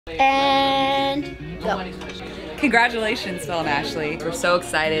And go. Congratulations, Phil and Ashley. We're so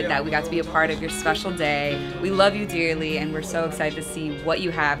excited that we got to be a part of your special day. We love you dearly, and we're so excited to see what you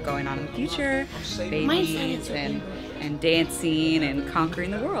have going on in the future. Babies and dancing and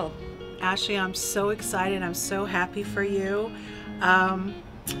conquering the world. Ashley, I'm so excited. I'm so happy for you.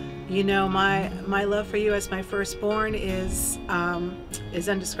 You know, my love for you as my firstborn is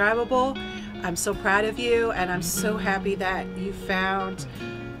indescribable. I'm so proud of you, and I'm so happy that you found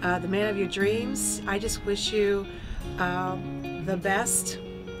the man of your dreams. I just wish you the best.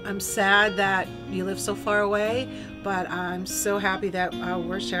 I'm sad that you live so far away, but I'm so happy that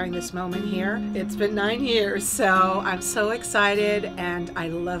we're sharing this moment here. It's been 9 years, so I'm so excited, and I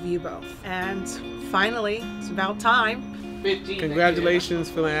love you both. And finally, it's about time. Congratulations,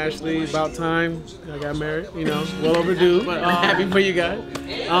 Phil and Ashley. About time. I got married, you know, well overdue, but I'm happy for you guys.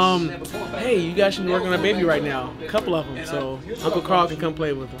 Hey, you guys should be working on a baby right now. A couple of them, so Uncle Carl can come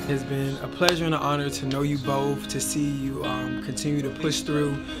play with them. It's been a pleasure and an honor to know you both, to see you continue to push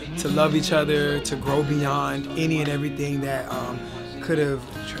through, to love each other, to grow beyond any and everything that could have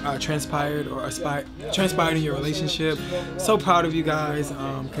transpired in your relationship. So proud of you guys.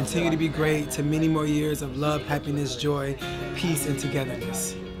 Continue to be great, to many more years of love, happiness, joy, peace, and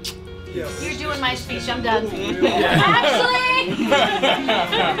togetherness. Yes. You're doing my speech. I'm done. Ashley!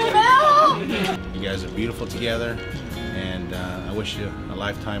 Phil! You guys are beautiful together, and I wish you a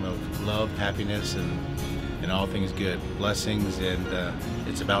lifetime of love, happiness, and all things good. Blessings, and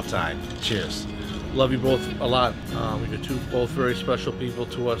it's about time. Cheers. Love you both a lot. You're both very special people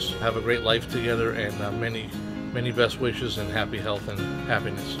to us. Have a great life together, and many best wishes and happy health and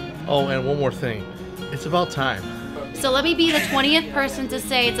happiness. Oh, and one more thing. It's about time. So let me be the 20th person to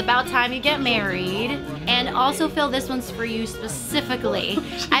say it's about time you get married. And also, Phil, this one's for you specifically.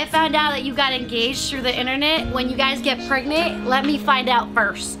 I found out that you got engaged through the internet. When you guys get pregnant, let me find out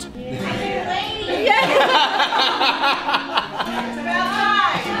first. Yeah. It's about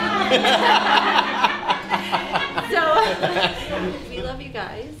time. So, we love you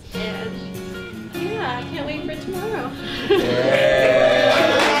guys, and yeah, I can't wait for tomorrow.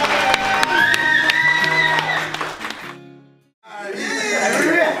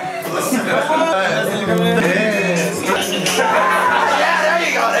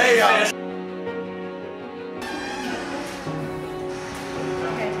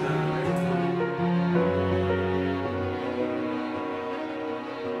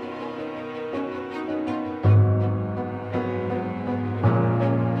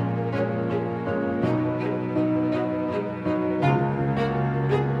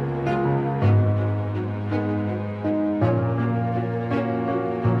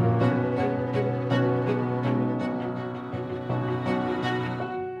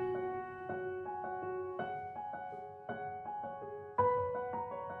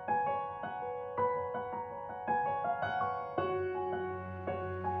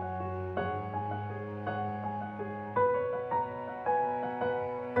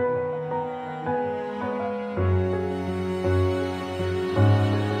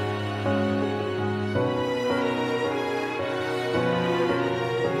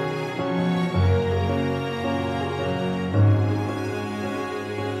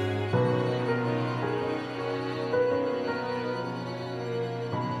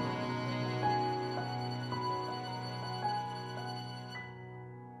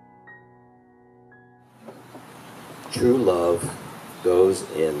 True love goes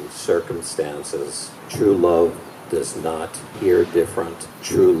in circumstances. True love does not hear different.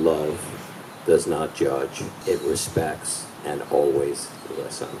 True love does not judge. It respects and always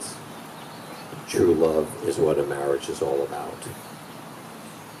listens. True love is what a marriage is all about.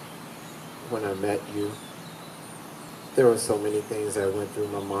 When I met you, there were so many things that went through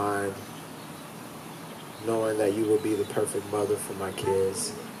my mind, knowing that you would be the perfect mother for my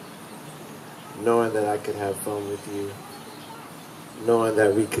kids, knowing that I could have fun with you, knowing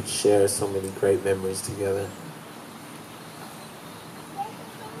that we could share so many great memories together,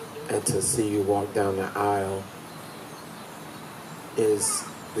 and to see you walk down the aisle is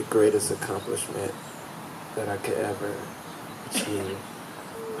the greatest accomplishment that I could ever achieve.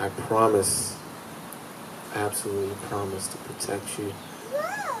 I promise, absolutely promise to protect you.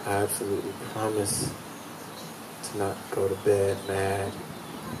 I absolutely promise to not go to bed mad.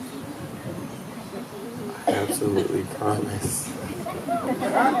 I absolutely promise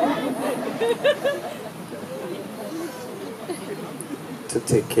to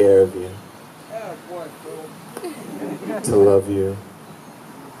take care of you, to love you,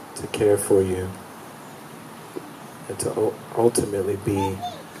 to care for you, and to ultimately be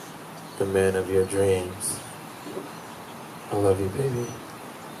the man of your dreams. I love you, baby.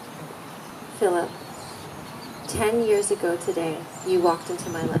 Philip, 10 years ago today, you walked into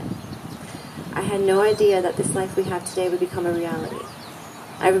my life. I had no idea that this life we have today would become a reality.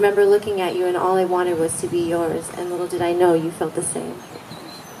 I remember looking at you and all I wanted was to be yours, and little did I know you felt the same.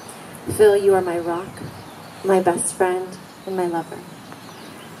 Phil, you are my rock, my best friend, and my lover.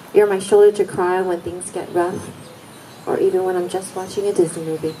 You're my shoulder to cry on when things get rough, or even when I'm just watching a Disney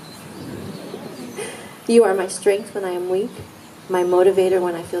movie. You are my strength when I am weak, my motivator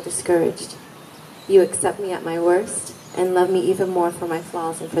when I feel discouraged. You accept me at my worst, and love me even more for my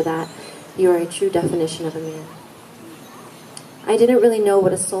flaws, and for that, you are a true definition of a man. I didn't really know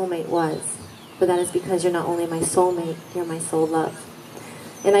what a soulmate was, but that is because you're not only my soulmate, you're my soul love.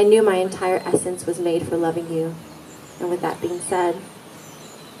 And I knew my entire essence was made for loving you. And with that being said,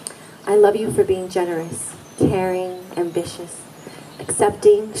 I love you for being generous, caring, ambitious,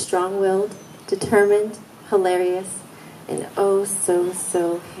 accepting, strong-willed, determined, hilarious, and oh so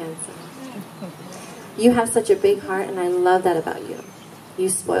handsome. You have such a big heart, and I love that about you. You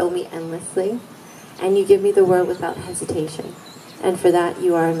spoil me endlessly, and you give me the world without hesitation. And for that,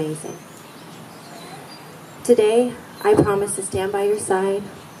 you are amazing. Today, I promise to stand by your side,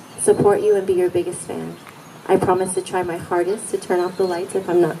 support you, and be your biggest fan. I promise to try my hardest to turn off the lights if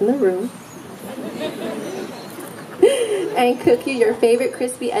I'm not in the room. And cook you your favorite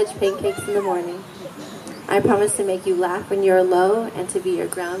crispy edge pancakes in the morning. I promise to make you laugh when you're low and to be your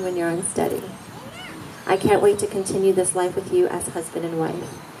ground when you're unsteady. I can't wait to continue this life with you as husband and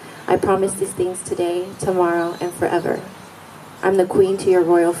wife. I promise these things today, tomorrow, and forever. I'm the queen to your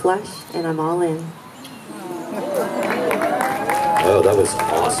royal flesh, and I'm all in. Oh, that was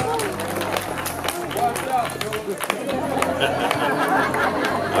awesome.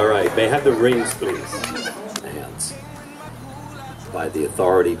 All right, may I have the rings, please? Hands. By the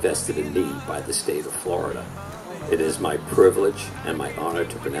authority vested in me by the state of Florida, it is my privilege and my honor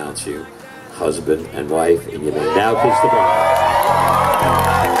to pronounce you husband and wife, and you may now kiss the bride.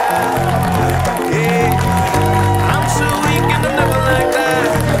 I'm so weak and I'm never like that.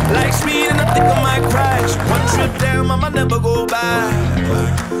 Like speed and I think I might crash. One trip down, I might never go back.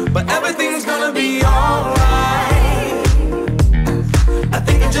 But everything's gonna be alright. I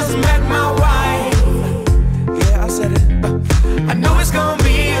think I just met my wife. Yeah, I said it. I know it's gonna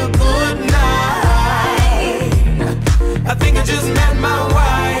be a good night. I think I just met my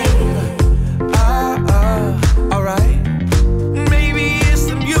wife. Alright. Maybe it's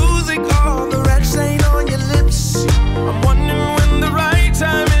the music or the red stain on your lips. I'm wondering when the right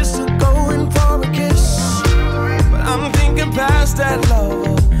time is to go in for a kiss. But I'm thinking past that,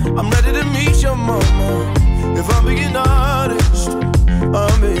 lover. I'm ready to meet your mama. If I'm being honest,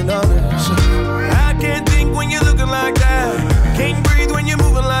 I'm being honest. I can't think when you're looking like that. Can't breathe when you're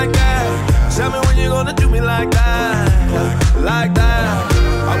moving like that. Tell me when you're gonna do me like that. Like that.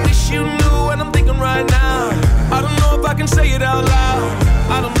 I wish you knew what I'm thinking right now. I don't know if I can say it out loud.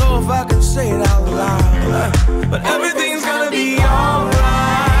 I don't know if I can say it out loud. But everything's gonna be alright.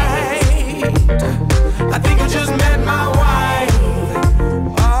 I think I just met my wife.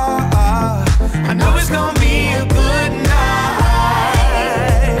 I know it's gonna be a good night.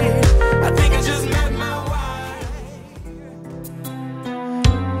 I think I just met my wife.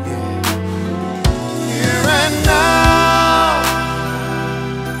 Here and now,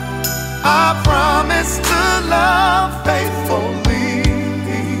 I promise to love faithfully.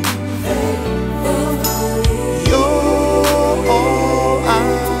 You're all I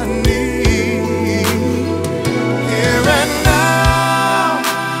need. Here and now,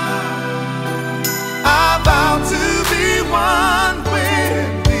 I vow to be one with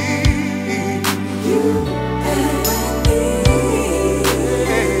thee. You and me.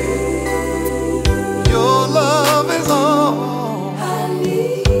 Your love is all I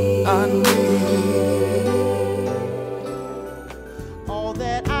need. All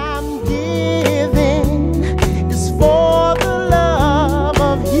that I'm giving is for the love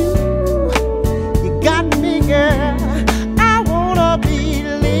of you. You got me, girl. I wanna be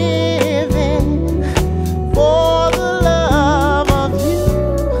living for the love of you.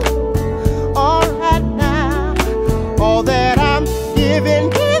 All right now, all that I'm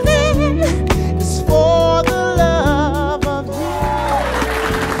giving is for the love of you.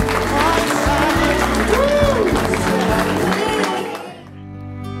 Oh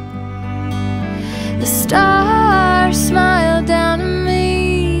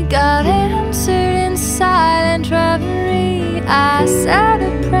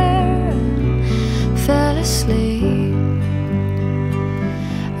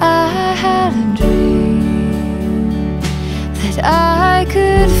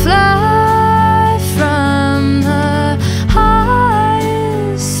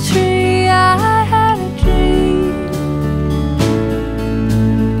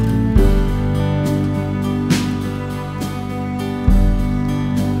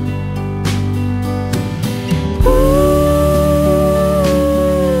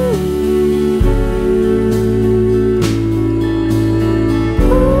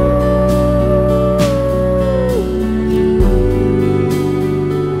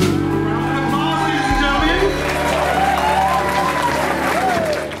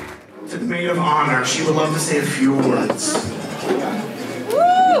maid of honor. She would love to say a few words.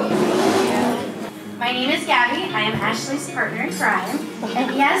 My name is Gabby. I am Ashley's partner in crime.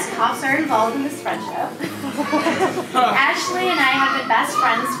 And yes, cops are involved in this friendship. Ashley and I have been best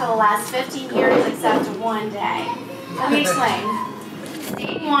friends for the last 15 years except one day. Let me explain.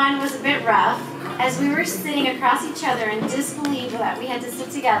 Day one was a bit rough as we were sitting across each other in disbelief that we had to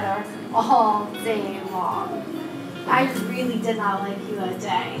sit together all day long. I really did not like you that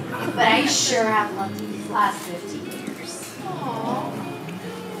day, but I sure have loved you these last 15 years. Aww.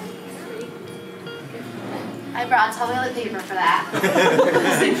 I brought toilet paper for that.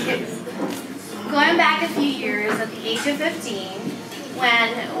 Going back a few years, at the age of 15,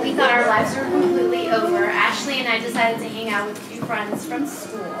 when we thought our lives were completely over, Ashley and I decided to hang out with a few friends from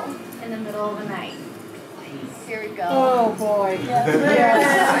school in the middle of the night. Here we go. Oh boy.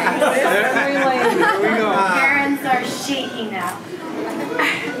 Parents are shaking now.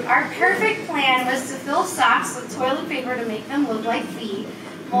 Our perfect plan was to fill socks with toilet paper to make them look like feet,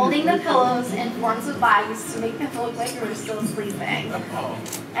 molding the pillows in forms of bodies to make them look like we were still sleeping.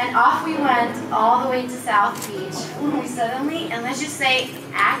 And off we went all the way to South Beach when we suddenly, and let's just say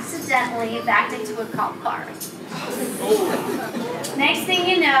accidentally, backed into a cop car. Next thing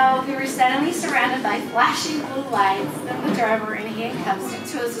you know, we were suddenly surrounded by flashing blue lights, then the driver in handcuffs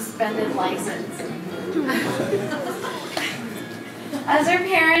into a suspended license. As our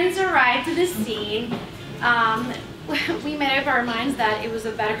parents arrived at the scene, we made up our minds that it was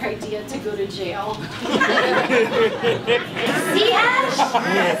a better idea to go to jail. See, Ash?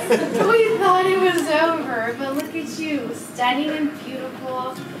 We thought it was over, but look at you, stunning and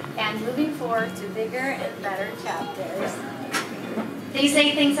beautiful, and moving forward to bigger and better chapters. They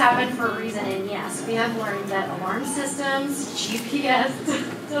say things happen for a reason, and yes, we have learned that alarm systems, GPS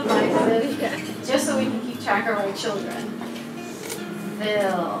devices, just so we can keep track of our children.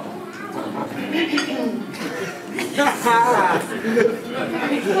 Phil.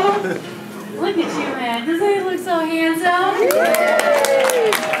 Look at you, man. Doesn't he look so handsome?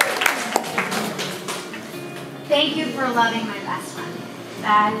 Thank you for loving my best friend.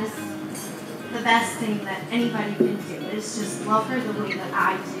 That is the best thing that anybody can do. Is just love her the way that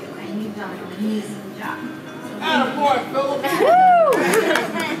I do, and you've done an amazing job.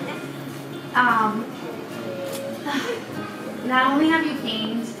 Not only have you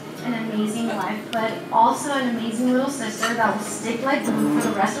gained an amazing wife, but also an amazing little sister that will stick like glue for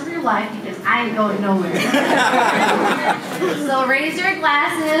the rest of your life because I ain't going nowhere. So raise your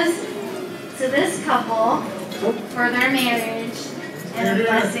glasses to this couple for their marriage and a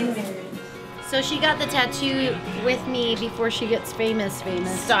blessing marriage. So she got the tattoo with me before she gets famous.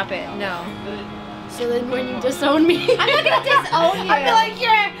 Stop it, no. So then when you disown me, I'm not gonna disown you. I feel like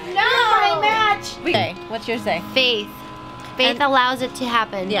you're my match. Okay, what's yours say? Faith. Faith allows it to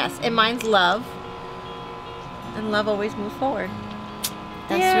happen. Yes, and mine's love. And love always moves forward.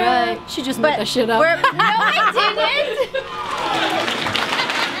 That's right. She just made that shit up. No, I didn't.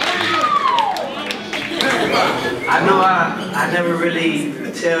 I know I never really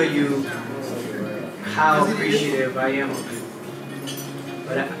tell you how appreciative I am of you.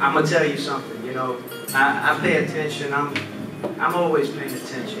 But I'm gonna tell you something, you know, I pay attention, I'm always paying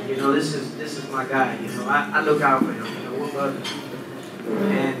attention. You know, this is my guy, you know, I look out for him, you know, we're brothers.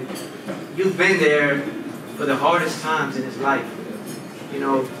 And you've been there for the hardest times in his life. You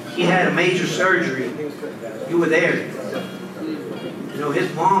know, he had a major surgery, you were there. You know, his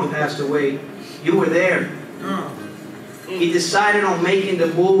mom passed away, you were there. He decided on making the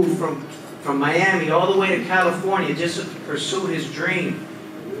move from Miami all the way to California just to pursue his dream,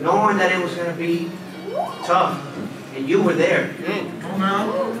 knowing that it was going to be tough, and you were there.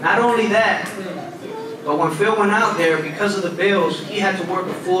 Not only that, but when Phil went out there, because of the bills, he had to work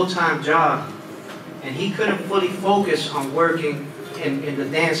a full-time job, and he couldn't fully focus on working in the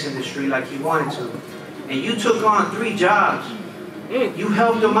dance industry like he wanted to. And you took on 3 jobs. You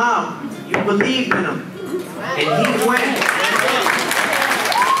helped him out. You believed in him. And he went.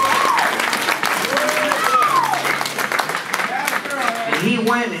 And he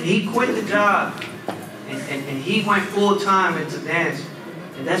went and he quit the job. And he went full time into dance.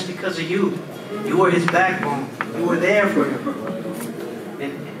 And that's because of you. You were his backbone. You were there for him.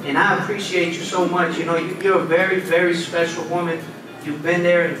 And I appreciate you so much. You know, you're a very, very special woman. You've been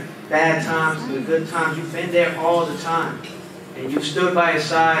there in bad times and the good times. You've been there all the time. And you've stood by his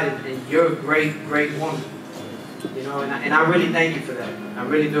side, and you're a great, great woman. You know, and I really thank you for that. I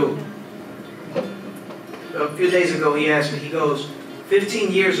really do. A few days ago, he asked me, he goes,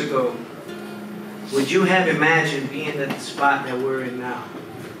 15 years ago, would you have imagined being at the spot that we're in now?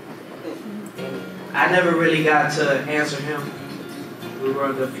 I never really got to answer him, We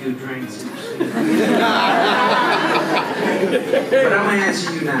rubbed a few drinks. But I'm gonna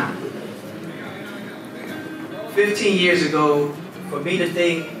answer you now. 15 years ago, for me to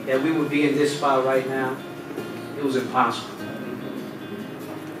think that we would be in this spot right now, it was impossible.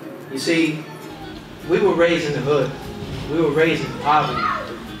 You see, we were raised in the hood. We were raised in poverty.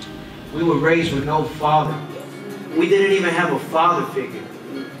 We were raised with no father. We didn't even have a father figure.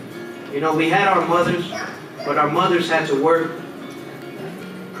 You know, we had our mothers, but our mothers had to work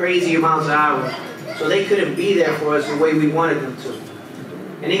crazy amounts of hours, so they couldn't be there for us the way we wanted them to.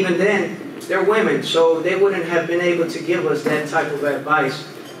 And even then, they're women, so they wouldn't have been able to give us that type of advice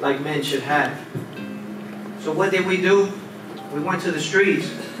like men should have. So what did we do? We went to the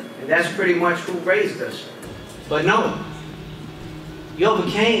streets, and that's pretty much who raised us. But no, you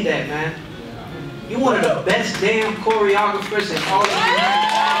overcame that, man. You're one of the best damn choreographers in all of the United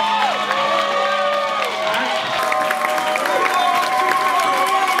States.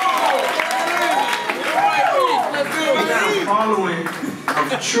 Following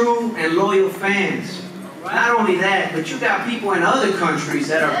of true and loyal fans. Not only that, but you got people in other countries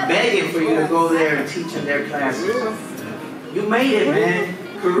that are begging for you to go there and teach in their classes. You made it, man.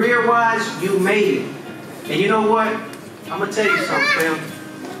 Career-wise, you made it. And you know what? I'm going to tell you something, Phil.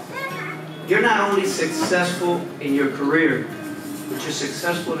 You're not only successful in your career, but you're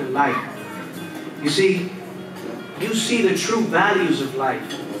successful in life. You see the true values of life.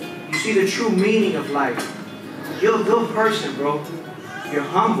 You see the true meaning of life. You're a good person, bro. You're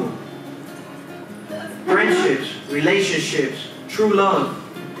humble. Friendships, relationships, true love.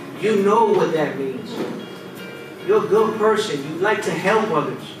 You know what that means. You're a good person. You like to help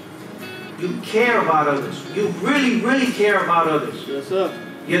others. You care about others. You really, really care about others. Yes, sir.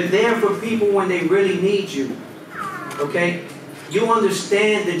 You're there for people when they really need you. Okay? You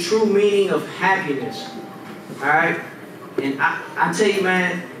understand the true meaning of happiness. Alright? And I tell you,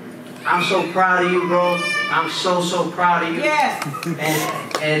 man, I'm so proud of you, bro. I'm so proud of you. Yes.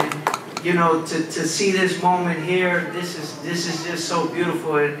 And you know, to see this moment here, this is just so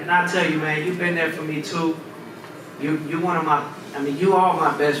beautiful. And I tell you, man, you've been there for me too. You're one of my, I mean, you are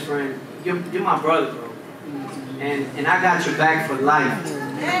my best friend. You're my brother, bro. And I got your back for life.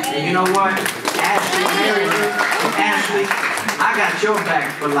 And you know what? Ashley married you. Ashley, I got your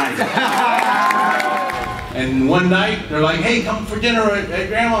back for life. And one night, they're like, hey, come for dinner at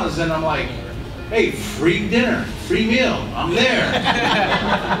Grandma's. And I'm like, hey, free dinner, free meal, I'm there.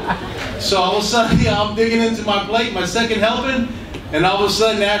 So all of a sudden, I'm digging into my plate, my second helping, and all of a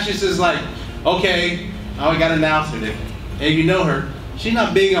sudden, Ashley says like, okay, I got an announcement. Hey, you know her, she's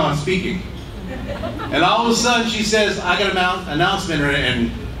not big on speaking. And all of a sudden, she says, I got an announcement,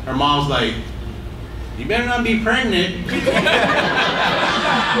 and her mom's like, you better not be pregnant.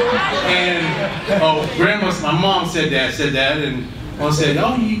 And, oh, my mom said that, and I said,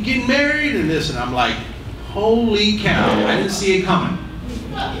 oh, you getting married and this, and I'm like, holy cow, I didn't see it coming.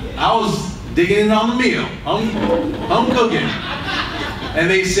 I was digging in on the meal, home cooking. And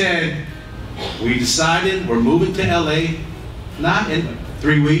they said, we decided we're moving to LA, not in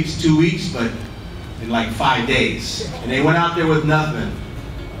 3 weeks, 2 weeks, but in like 5 days. And they went out there with nothing.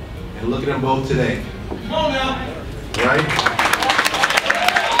 And look at them both today. Come on now. Right?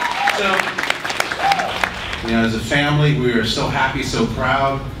 So, you know, as a family, we are so happy, so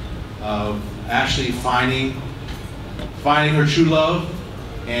proud of Ashley finding her true love.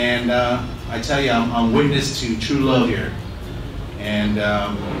 And I tell you, I'm witness to true love here. And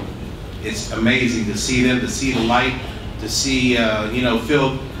it's amazing to see them, to see the light, to see, you know,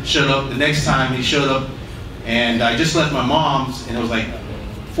 Phil showed up. The next time he showed up, and I just left my mom's, and it was like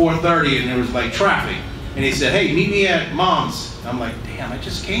 4:30, and there was like traffic. And he said, hey, meet me at Mom's. I'm like, damn, I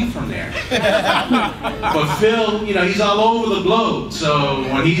just came from there. But Phil, you know, he's all over the globe. So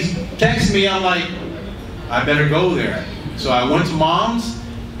when he's texting me, I'm like, I better go there. So I went to Mom's,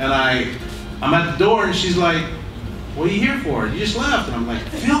 and I'm at the door, and she's like, what are you here for? You just left. And I'm like,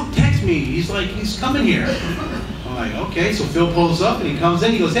 Phil, text me. He's like, he's coming here. I'm like, okay. So Phil pulls up, and he comes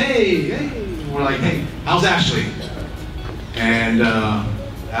in. He goes, hey, hey. And we're like, hey, how's Ashley? And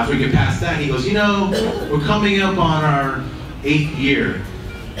after we get past that, he goes, you know, we're coming up on our 8th year.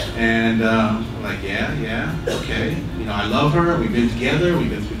 And I'm like, yeah, okay. You know, I love her. We've been together. We've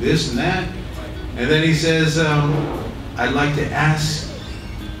been through this and that. And then he says, I'd like to ask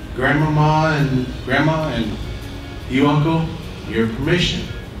Grandma and you, Uncle, your permission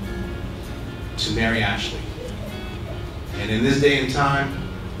to marry Ashley. And in this day and time,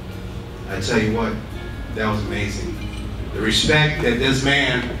 I tell you what, that was amazing. The respect that this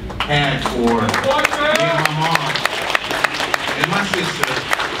man had for me and my mom and my sister,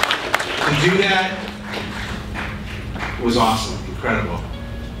 to do that was awesome. incredible.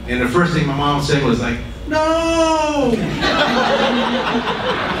 And the first thing my mom said was like, "No!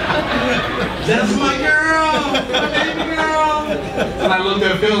 That's my girl! My baby girl!" And I looked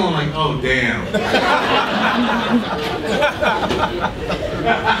at Phil and I'm like, "Oh, damn."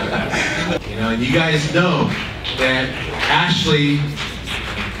 You know, and you guys know that Ashley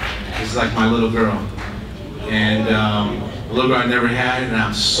is like my little girl. And a little girl I never had, and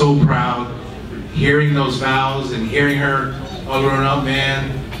I'm so proud. Hearing those vows and hearing her all grown up, man,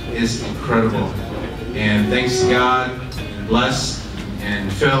 is incredible. And thanks to God, bless,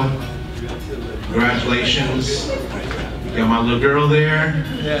 and Phil, congratulations. You got my little girl there.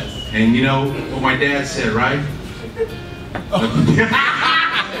 Yes. And you know what my dad said, right?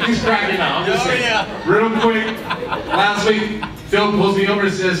 He's cracking up. I'm just saying. Real quick, last week, Phil pulls me over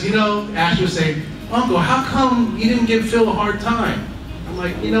and says, you know, Ashley was saying, "Uncle, how come you didn't give Phil a hard time?" I'm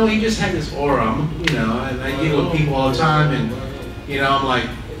like, you know, he just had this aura, you know, and I deal with people all the time, and, you know, I'm like,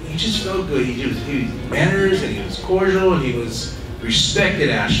 he just felt good. He was manners, and he was cordial, and he was respected,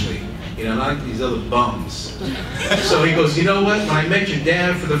 Ashley, you know, not like these other bums. So he goes, you know what, when I met your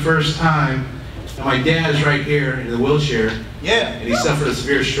dad for the first time, and my dad is right here in the wheelchair, yeah, and he suffered a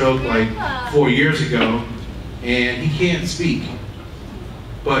severe stroke like 4 years ago, and he can't speak.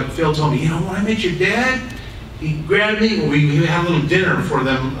 But Phil told me, you know, when I met your dad, he grabbed me, and we had a little dinner for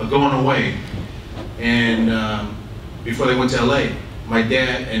them going away. And before they went to LA, my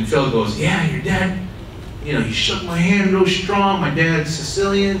dad and Phil goes, yeah, your dad, you know, he shook my hand real strong. My dad's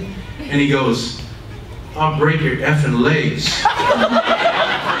Sicilian. And he goes, I'll break your effing legs. You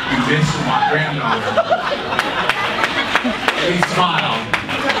bitch to my granddaughter. And he smiled.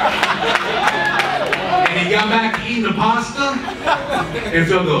 And he got back eating the pasta, and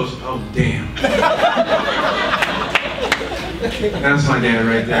Phil goes, oh, damn. That's my dad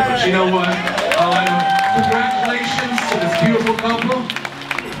right there. But you know what? Congratulations to this beautiful couple.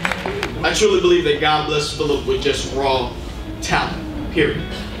 I truly believe that God blessed Philip with just raw talent, period.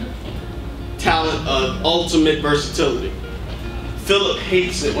 Talent of ultimate versatility. Philip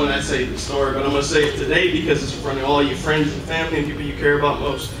hates it when I say this story, but I'm going to say it today because it's in front of all your friends and family and people you care about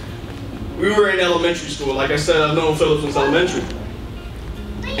most. We were in elementary school. Like I said, I've known Philip since elementary.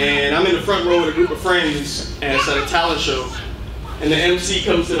 And I'm in the front row with a group of friends, and it's at a talent show. And the MC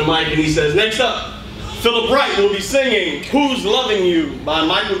comes to the mic and he says, next up, Philip Wright will be singing Who's Loving You by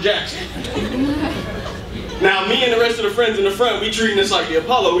Michael Jackson. Now, me and the rest of the friends in the front, we treating this like the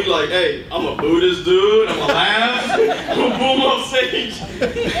Apollo. We like, hey, I'm a Buddhist dude, I'm gonna laugh, I'm gonna boom off stage.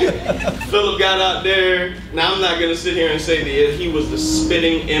 Philip got out there. Now, I'm not gonna sit here and say that he was the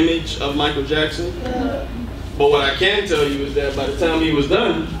spitting image of Michael Jackson. But what I can tell you is that by the time he was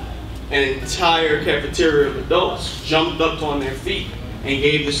done, an entire cafeteria of adults jumped up on their feet and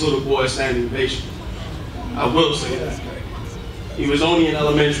gave this little boy a standing ovation. I will say that. He was only in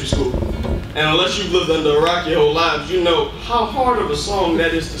elementary school. And unless you've lived under a rock your whole lives, you know how hard of a song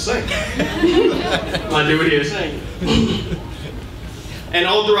that is to sing. My dude here singing. And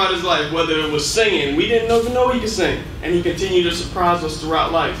all throughout his life, whether it was singing, we didn't even know he could sing. And he continued to surprise us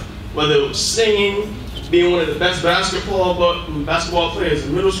throughout life. Whether it was singing, being one of the best basketball players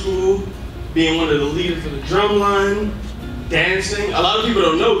in middle school, being one of the leaders of the drum line, dancing. A lot of people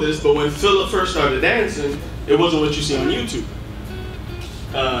don't know this, but when Philip first started dancing, it wasn't what you see on YouTube.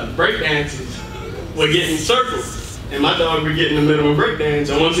 Break dances were getting circles, and my dog would get in the middle of break dance,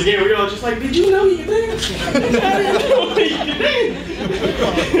 and once again we all just like, did you know you could dance? I didn't know you could dance.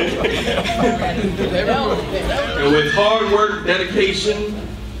 And with hard work, dedication,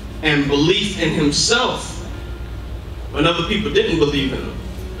 and belief in himself, when other people didn't believe in him,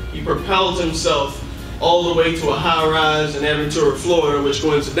 he propelled himself all the way to a high-rise in Aventura, Florida, which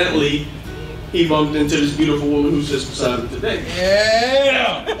coincidentally, he bumped into this beautiful woman who sits beside him today.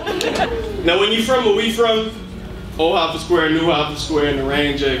 Yeah! Now, when you're from where we from, Old Hartford Square, New Hartford Square, the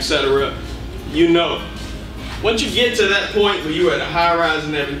Ranger, etc., you know. Once you get to that point where you're at a high-rise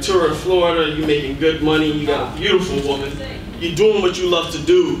in Aventura, Florida, you're making good money, you got a beautiful woman, you're doing what you love to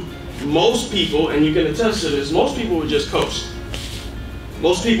do, most people, and you can attest to this, most people would just coast.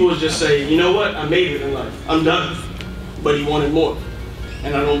 Most people would just say, you know what, I made it in life, I'm done. But he wanted more,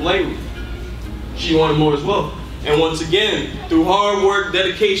 and I don't blame him. She wanted more as well. And once again, through hard work,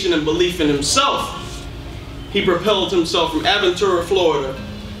 dedication, and belief in himself, he propelled himself from Aventura, Florida,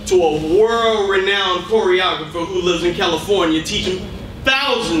 to a world-renowned choreographer who lives in California, teaching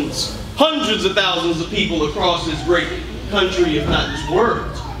thousands, hundreds of thousands of people across this great country, if not this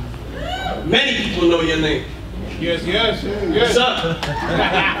world. Many people know your name. Yes, yes, yes. What's up?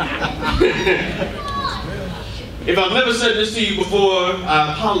 If I've never said this to you before,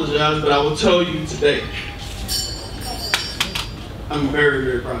 I apologize, but I will tell you today. I'm very,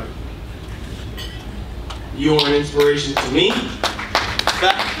 very proud of you. You are an inspiration to me,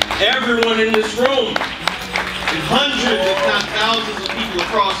 everyone in this room, and hundreds, if not thousands of people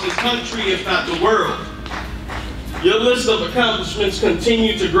across this country, if not the world. Your list of accomplishments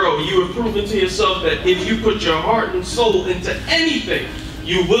continue to grow. You have proven to yourself that if you put your heart and soul into anything,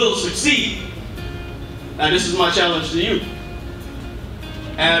 you will succeed. Now this is my challenge to you.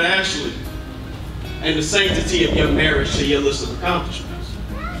 Add Ashley and the sanctity of your marriage to your list of accomplishments.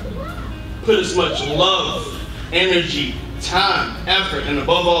 Put as much love, energy, time, effort, and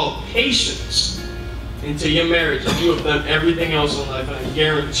above all, patience into your marriage as you have done everything else in life, and I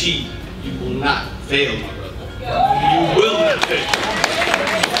guarantee you will not fail, my brother. You will not fail.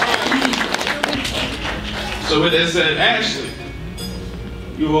 So with that said, Ashley,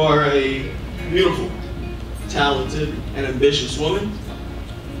 you are a beautiful, talented, and ambitious woman.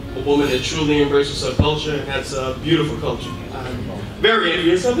 A woman that truly embraces her culture, and that's a beautiful culture. I'm very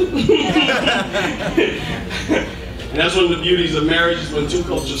envious of it. And that's one of the beauties of marriage, is when two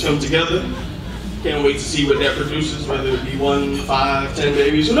cultures come together. Can't wait to see what that produces, whether it be 1, 5, 10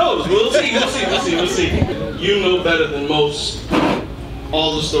 babies, who knows? We'll see. You know better than most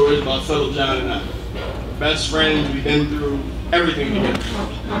all the stories about fellow John and I. Best friends, we've been through everything together.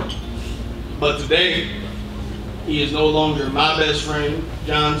 But today, he is no longer my best friend,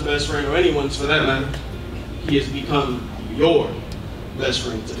 John's best friend, or anyone's for that matter. He has become your best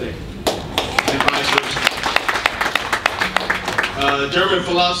friend today, and vice versa. A German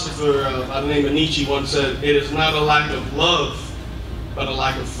philosopher by the name of Nietzsche once said, "It is not a lack of love, but a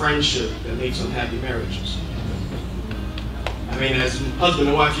lack of friendship that makes unhappy marriages." I mean, as husband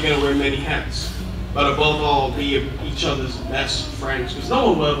and wife, you're gonna wear many hats, but above all, be each other's best friends, because no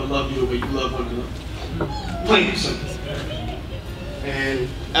one will ever love you the way you love one another. Plain and simple. And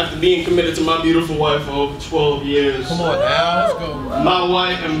after being committed to my beautiful wife for over 12 years, come on now, let's go. My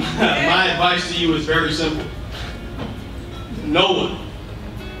wife and my advice to you is very simple. No one,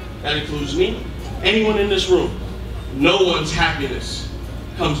 that includes me, anyone in this room, no one's happiness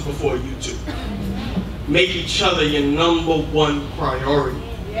comes before you two. Make each other your #1 priority.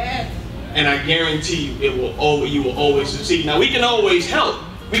 Yes. And I guarantee you, you will always succeed. Now we can always help,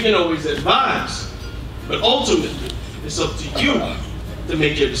 we can always advise, but ultimately, it's up to you to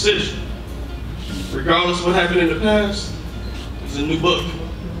make your decision. Regardless of what happened in the past, there's a new book.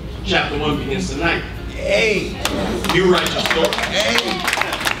 Chapter 1 begins tonight. Hey! You write your story. Hey!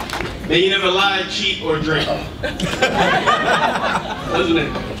 May you never lie, cheat, or drink. Doesn't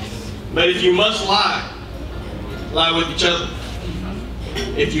it? But if you must lie, lie with each other.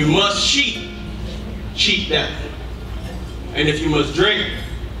 If you must cheat, cheat that. And if you must drink,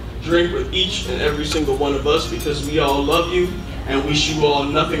 drink with each and every single one of us, because we all love you and wish you all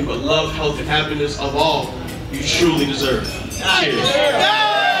nothing but love, health, and happiness of all you truly deserve. Cheers.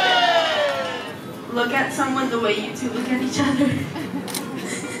 Look at someone the way you two look at each other.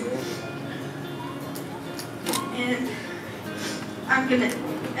 And I'm gonna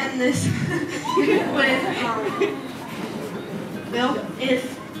end this with, Bill,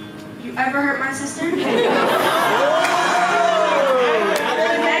 if you ever hurt my sister, the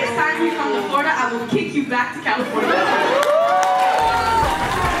next time you come to Florida, I will kick you back to California.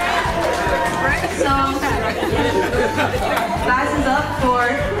 So, glasses up for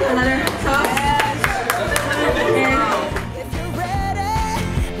another toast. If you're ready,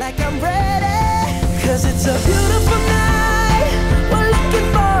 like I'm ready, 'cause it's a beautiful night. We're looking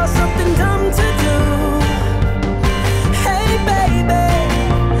for something dumb to do. Hey baby,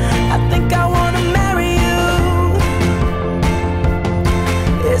 I think I wanna marry you.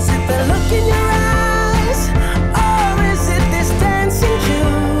 Is it the look in your eyes, or is it this dancing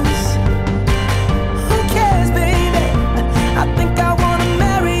juice? Who cares, baby? I think I wanna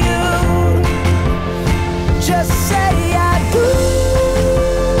marry you. Just say I do.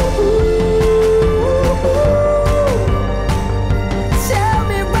 Tell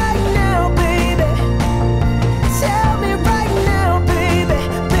me right now, baby. Tell me right now, baby.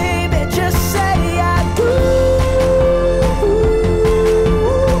 Baby, just say I do.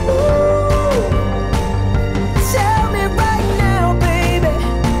 Tell me right now, baby.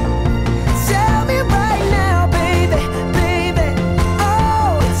 Tell me right now, baby. Baby,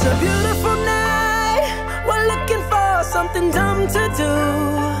 oh, it's a beautiful night. We're looking for something dumb to do.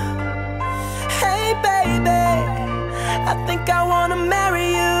 Hey baby, I think I wanna marry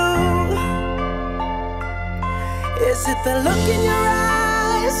you. Is it the look in your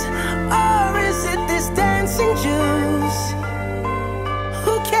eyes, or is it this dancing juice?